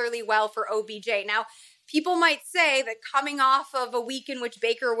particularly well for OBJ. Now, people might say that coming off of a week in which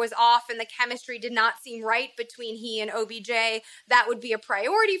Baker was off and the chemistry did not seem right between he and OBJ, that would be a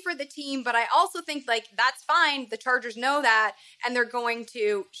priority for the team. But I also think that's fine. The Chargers know that, and they're going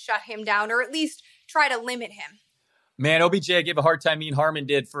to shut him down or at least try to limit him. Man, OBJ gave a hard time. Ian Harmon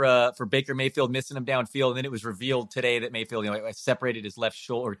did for Baker Mayfield missing him downfield, and then it was revealed today that Mayfield separated his left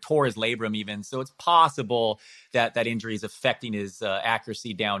shoulder or tore his labrum even. So it's possible that injury is affecting his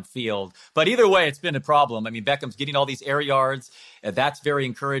accuracy downfield. But either way, it's been a problem. I mean, Beckham's getting all these air yards, that's very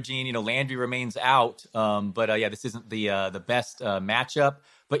encouraging. Landry remains out. But this isn't the best matchup.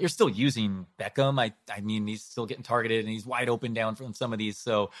 But you're still using Beckham. I mean, he's still getting targeted and he's wide open down from some of these.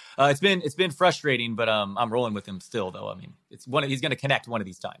 So it's been frustrating, but I'm rolling with him still, though. I mean, he's going to connect one of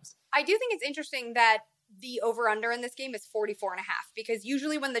these times. I do think it's interesting that the over-under in this game is 44.5, because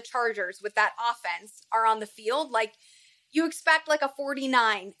usually when the Chargers with that offense are on the field, like, you expect like a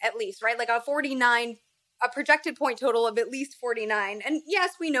 49 at least, right? Like a 49, a projected point total of at least 49. And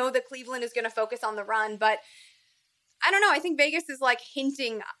yes, we know that Cleveland is going to focus on the run, but I don't know. I think Vegas is like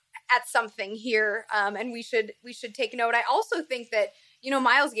hinting at something here, and we should take note. I also think that,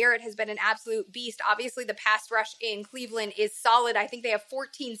 Myles Garrett has been an absolute beast. Obviously, the pass rush in Cleveland is solid. I think they have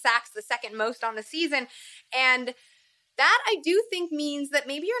 14 sacks, the second most on the season. And that, I do think, means that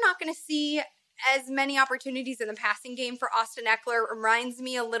maybe you're not going to see as many opportunities in the passing game for Austin Ekeler. Reminds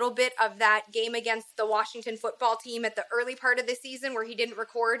me a little bit of that game against the Washington football team at the early part of the season where he didn't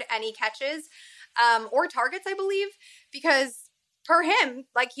record any catches or targets, I believe, because per him,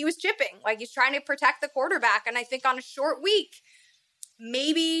 like, he was chipping, like, he's trying to protect the quarterback. And I think on a short week,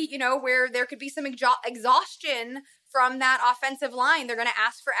 maybe, where there could be some exhaustion from that offensive line, they're going to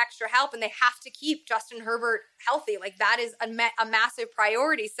ask for extra help, and they have to keep Justin Herbert healthy. Like, that is a massive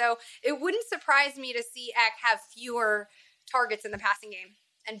priority. So it wouldn't surprise me to see Eck have fewer targets in the passing game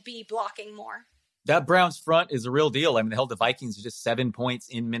and be blocking more. That Browns front is a real deal. I mean, they held the Vikings to just 7 points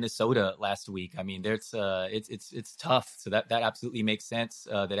in Minnesota last week. I mean, it's tough. So that absolutely makes sense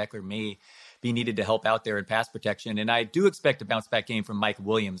that Ekeler may be needed to help out there in pass protection. And I do expect a bounce back game from Mike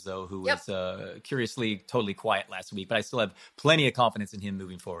Williams, though, who was curiously totally quiet last week. But I still have plenty of confidence in him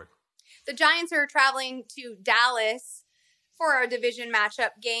moving forward. The Giants are traveling to Dallas for our division matchup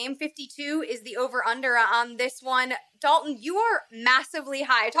game. 52 is the over-under on this one. Dalton, you are massively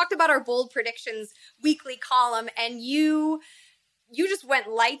high. I talked about our bold predictions weekly column, and you just went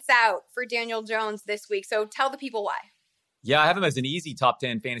lights out for Daniel Jones this week. So tell the people why. Yeah, I have him as an easy top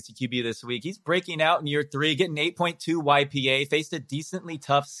 10 fantasy QB this week. He's breaking out in year 3, getting 8.2 YPA, faced a decently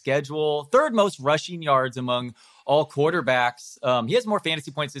tough schedule, third most rushing yards among all quarterbacks. He has more fantasy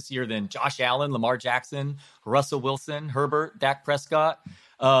points this year than Josh Allen, Lamar Jackson, Russell Wilson, Herbert, Dak Prescott.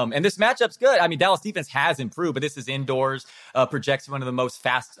 And this matchup's good. I mean, Dallas defense has improved, but this is indoors, projects one of the most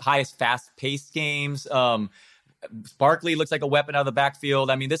highest fast-paced games. Barkley looks like a weapon out of the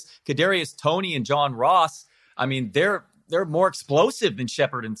backfield. I mean, this Kadarius Toney and John Ross, I mean, they're more explosive than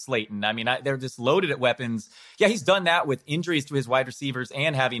Shepard and Slayton. I mean, they're just loaded at weapons. Yeah, he's done that with injuries to his wide receivers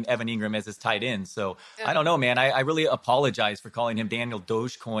and having Evan Ingram as his tight end. So I don't know, man. I really apologize for calling him Daniel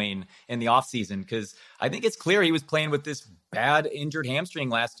Dogecoin in the offseason, because I think it's clear he was playing with this bad injured hamstring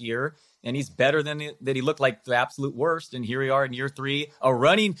last year, and he's better than that. He looked like the absolute worst. And here we are in year 3, a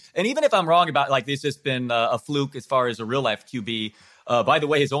running. And even if I'm wrong about, like, this has been a fluke as far as a real life QB. By the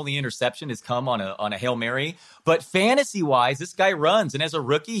way, his only interception has come on a Hail Mary. But fantasy-wise, this guy runs. And as a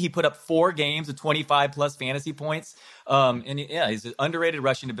rookie, he put up 4 games of 25-plus fantasy points. He's an underrated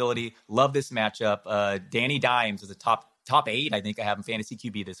rushing ability. Love this matchup. Danny Dimes is a top 8, I think I have in fantasy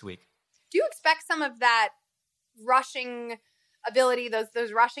QB this week. Do you expect some of that rushing ability,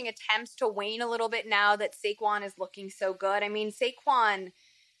 those rushing attempts to wane a little bit now that Saquon is looking so good? I mean, Saquon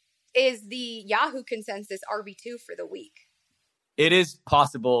is the Yahoo consensus RB2 for the week. It is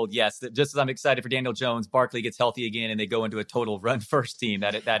possible, yes. That just as I'm excited for Daniel Jones, Barkley gets healthy again and they go into a total run-first team.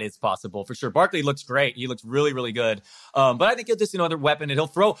 That is possible for sure. Barkley looks great. He looks really, really good. But I think he'll just another weapon and he'll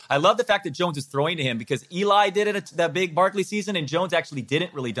throw. I love the fact that Jones is throwing to him, because Eli did it that big Barkley season, and Jones actually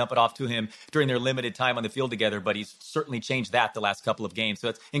didn't really dump it off to him during their limited time on the field together. But he's certainly changed that the last couple of games. So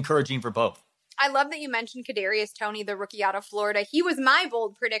it's encouraging for both. I love that you mentioned Kadarius Toney, the rookie out of Florida. He was my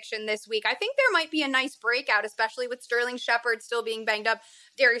bold prediction this week. I think there might be a nice breakout, especially with Sterling Shepard still being banged up.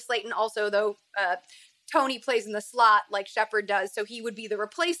 Darius Slayton also, though, Toney plays in the slot like Shepard does, so he would be the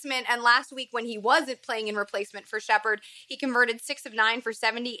replacement. And last week when he wasn't playing in replacement for Shepard, he converted 6 of 9 for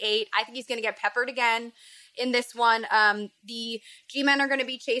 78. I think he's going to get peppered again in this one. The G-men are going to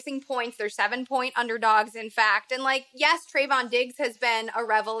be chasing points. They're 7-point underdogs, in fact. And yes, Trayvon Diggs has been a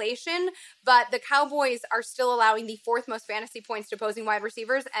revelation, but the Cowboys are still allowing the 4th most fantasy points to opposing wide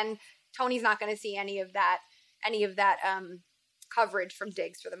receivers, and Tony's not going to see any of that coverage from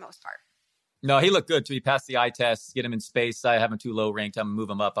Diggs for the most part. No, he looked good too. He passed the eye test, get him in space. I have him too low ranked. I'm going to move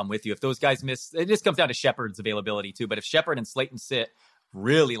him up. I'm with you. If those guys miss, it just comes down to Shepard's availability too. But if Shepard and Slayton sit,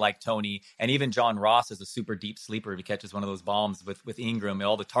 really like Toney, and even John Ross is a super deep sleeper if he catches one of those bombs with Ingram, and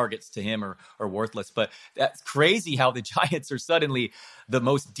all the targets to him are worthless. But that's crazy how the Giants are suddenly the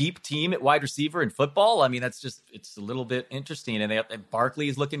most deep team at wide receiver in football. I mean, it's a little bit interesting. And Barkley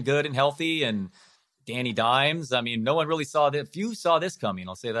is looking good and healthy, and Danny Dimes. I mean, no one really saw that. Few saw this coming.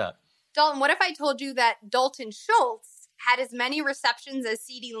 I'll say that. Dalton, what if I told you that Dalton Schultz had as many receptions as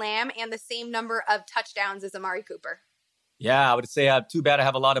CeeDee Lamb and the same number of touchdowns as Amari Cooper? Yeah, I would say too bad I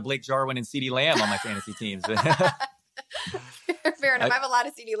have a lot of Blake Jarwin and CeeDee Lamb on my fantasy teams. Fair enough. I have a lot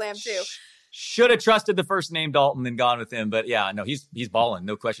of CeeDee Lamb too. Should have trusted the first name Dalton and gone with him. But yeah, no, he's balling.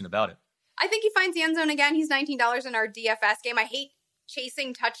 No question about it. I think he finds the end zone again. He's $19 in our DFS game. I hate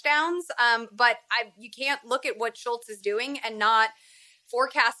chasing touchdowns, but you can't look at what Schultz is doing and not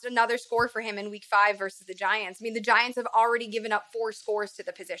forecast another score for him in week 5 versus the Giants. I mean, the Giants have already given up 4 scores to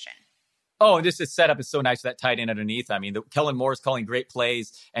the position. Oh, and just the setup is so nice for that tight end underneath. I mean, Kellen Moore's calling great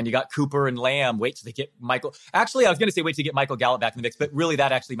plays, and you got Cooper and Lamb. Wait till they get Michael. Actually, I was going to say wait till you get Michael Gallup back in the mix, but really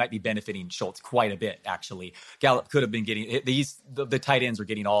that actually might be benefiting Schultz quite a bit, actually. Gallup could have been getting the tight ends are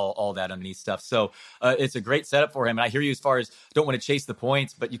getting all that underneath stuff. So it's a great setup for him. And I hear you as far as don't want to chase the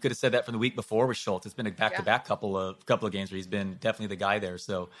points, but you could have said that from the week before with Schultz. It's been a back-to-back couple of games where he's been definitely the guy there.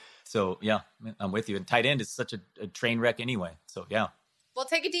 So yeah, I'm with you. And tight end is such a train wreck anyway. So yeah. Well,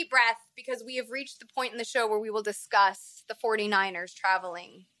 take a deep breath because we have reached the point in the show where we will discuss the 49ers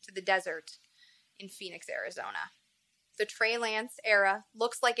traveling to the desert in Phoenix, Arizona. The Trey Lance era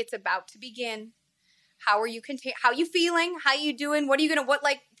looks like it's about to begin. How are you how you feeling? How you doing? What are you going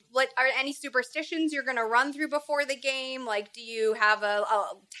to what are any superstitions you're going to run through before the game? Like, do you have a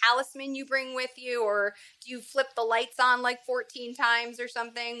talisman you bring with you, or do you flip the lights on like 14 times or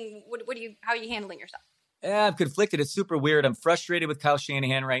something? How are you handling yourself? Yeah, I'm conflicted. It's super weird. I'm frustrated with Kyle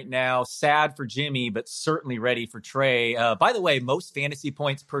Shanahan right now. Sad for Jimmy, but certainly ready for Trey. By the way, most fantasy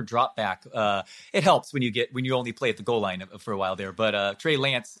points per drop back. It helps when you only play at the goal line for a while there. But Trey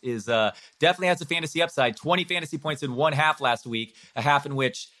Lance is definitely has a fantasy upside. 20 fantasy points in one half last week, a half in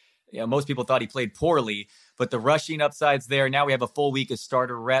which most people thought he played poorly. But the rushing upside's there. Now we have a full week of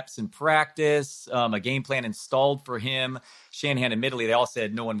starter reps in practice, a game plan installed for him. Shanahan, admittedly, they all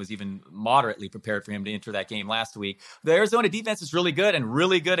said no one was even moderately prepared for him to enter that game last week. The Arizona defense is really good and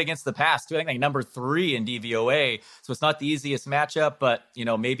really good against the pass, too. I think like number 3 in DVOA. So it's not the easiest matchup, but,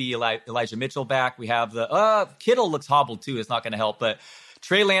 maybe Elijah Mitchell back. We have Kittle looks hobbled, too. It's not going to help, but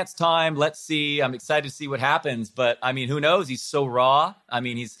Trey Lance time. Let's see. I'm excited to see what happens, but I mean, who knows? He's so raw. I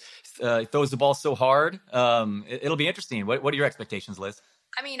mean, he throws the ball so hard. It'll be interesting. What are your expectations, Liz?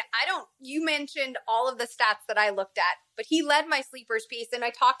 I mean, you mentioned all of the stats that I looked at, but he led my sleepers piece, and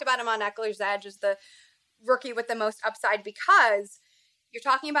I talked about him on Eckler's Edge as the rookie with the most upside because you're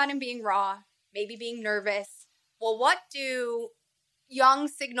talking about him being raw, maybe being nervous. Well, what do young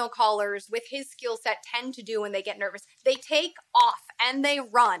signal callers with his skill set tend to do when they get nervous? They take off and they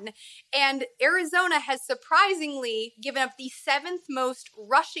run. And Arizona has surprisingly given up the 7th most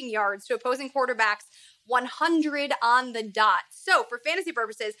rushing yards to opposing quarterbacks, 100 on the dot. So for fantasy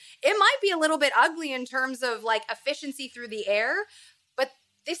purposes, it might be a little bit ugly in terms of like efficiency through the air, but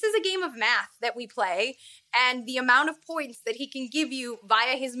this is a game of math that we play, and the amount of points that he can give you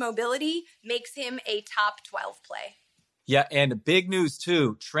via his mobility makes him a top 12 play. Yeah, and big news,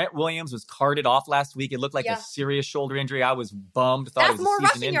 too. Trent Williams was carted off last week. It looked like a serious shoulder injury. I was bummed. Thought That's it was a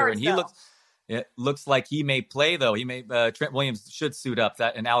season ender. And it looks like he may play, though. Trent Williams should suit up.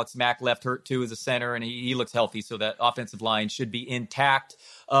 And Alex Mack left hurt, too, as a center, and he looks healthy, so that offensive line should be intact.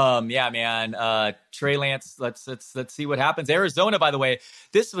 Trey Lance, let's see what happens. Arizona, by the way,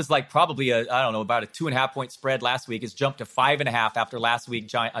 this was like probably about a 2.5 point spread last week. It's jumped to 5.5 after last week.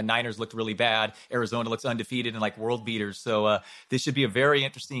 Niners looked really bad. Arizona looks undefeated and like world beaters. So this should be a very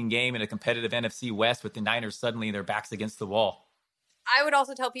interesting game in a competitive NFC West with the Niners suddenly their backs against the wall. I would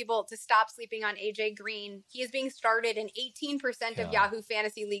also tell people to stop sleeping on AJ Green. He is being started in 18% of Yahoo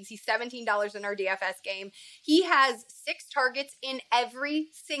Fantasy Leagues. He's $17 in our DFS game. He has 6 targets in every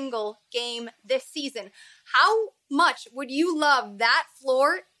single game this season. How much would you love that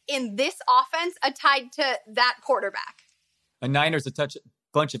floor in this offense tied to that quarterback? The Niners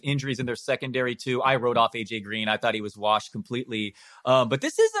bunch of injuries in their secondary too. I wrote off AJ Green. I thought he was washed completely. But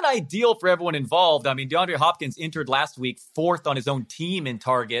this isn't ideal for everyone involved. I mean, DeAndre Hopkins entered last week 4th on his own team in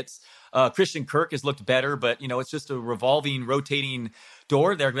targets. Christian Kirk has looked better, but it's just a rotating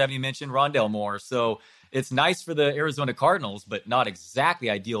door there. We haven't even mentioned Rondale Moore. So it's nice for the Arizona Cardinals, but not exactly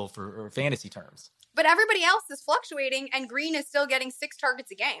ideal for fantasy terms. But everybody else is fluctuating, and Green is still getting 6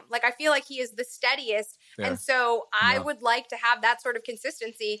 targets a game. Like, I feel like he is the steadiest. Fair. And so I would like to have that sort of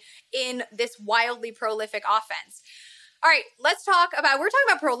consistency in this wildly prolific offense. All right, we're talking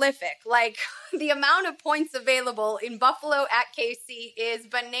about prolific. Like, the amount of points available in Buffalo at KC is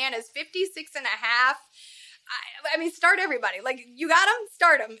bananas, 56.5. I mean, start everybody. Like, you got them,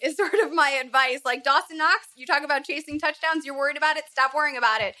 start them is sort of my advice. Like, Dawson Knox, you talk about chasing touchdowns, you're worried about it, stop worrying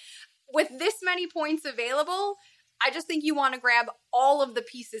about it. with this many points available, I just think you want to grab all of the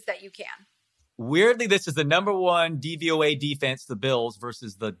pieces that you can. Weirdly, this is the number one DVOA defense, the Bills,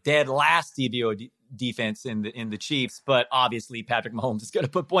 versus the dead last DVOA defense in the Chiefs. But obviously, Patrick Mahomes is going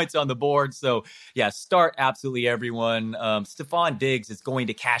to put points on the board. So, yeah, start absolutely everyone. Stephon Diggs is going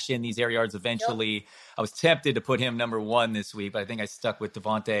to cash in these air yards eventually. Yep. I was tempted to put him number one this week, but I think I stuck with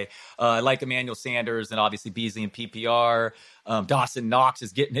Devontae. I like Emmanuel Sanders and obviously Beasley in PPR. Dawson Knox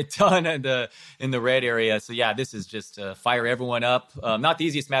is getting it done in the red area. So, yeah, this is just fire everyone up. Not the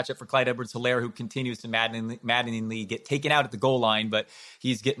easiest matchup for Clyde Edwards-Helaire, who continues to maddeningly get taken out at the goal line, but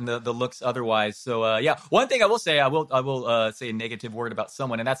he's getting the looks otherwise. So, one thing I will say, I will say a negative word about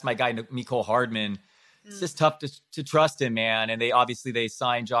someone, and that's my guy, Mecole Hardman. It's just tough to trust him, man. And they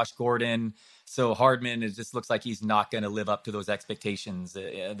signed Josh Gordon. So Hardman, it just looks like he's not going to live up to those expectations,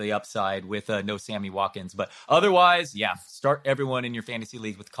 the upside with no Sammy Watkins. But otherwise, yeah, start everyone in your fantasy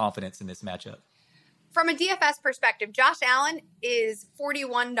league with confidence in this matchup. From a DFS perspective, Josh Allen is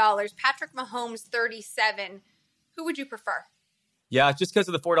 $41, Patrick Mahomes $37. Who would you prefer? Yeah, just because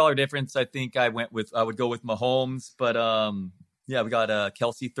of the $4 difference, I think I would go with Mahomes. But we got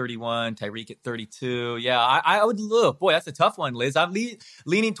Kelsey 31, Tyreek at 32. Yeah, I would look. Boy, that's a tough one, Liz. I'm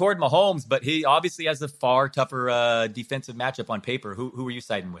leaning toward Mahomes, but he obviously has a far tougher defensive matchup on paper. Who are you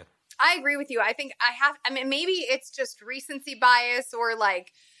siding with? I agree with you. I think maybe it's just recency bias or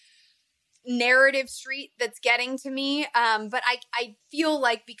like narrative street that's getting to me. But I feel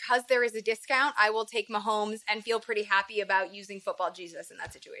like because there is a discount, I will take Mahomes and feel pretty happy about using Football Jesus in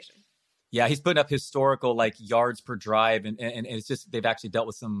that situation. Yeah, he's putting up historical yards per drive, and it's just they've actually dealt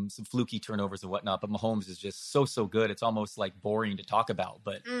with some fluky turnovers and whatnot. But Mahomes is just so good. It's almost like boring to talk about.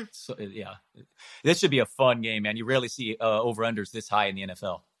 But this should be a fun game, man. You rarely see over-unders this high in the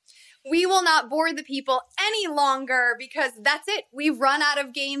NFL. We will not bore the people any longer because that's it. We've run out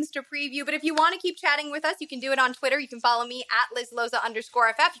of games to preview. But if you want to keep chatting with us, you can do it on Twitter. You can follow me at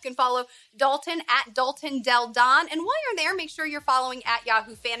LizLoza_FF. You can follow Dalton at DaltonDelDon. And while you're there, make sure you're following at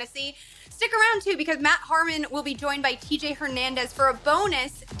Yahoo Fantasy. Stick around, too, because Matt Harmon will be joined by TJ Hernandez for a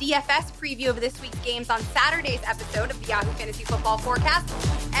bonus DFS preview of this week's games on Saturday's episode of the Yahoo Fantasy Football Forecast.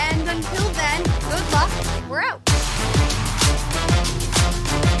 And until then, good luck. We're out.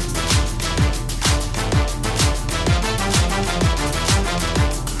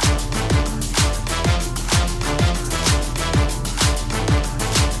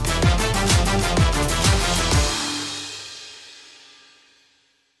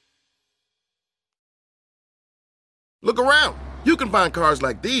 Look around. You can find cars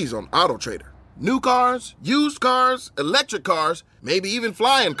like these on AutoTrader. New cars, used cars, electric cars, maybe even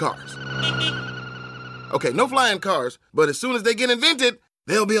flying cars. Okay, no flying cars, but as soon as they get invented,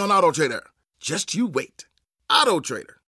 they'll be on AutoTrader. Just you wait. AutoTrader.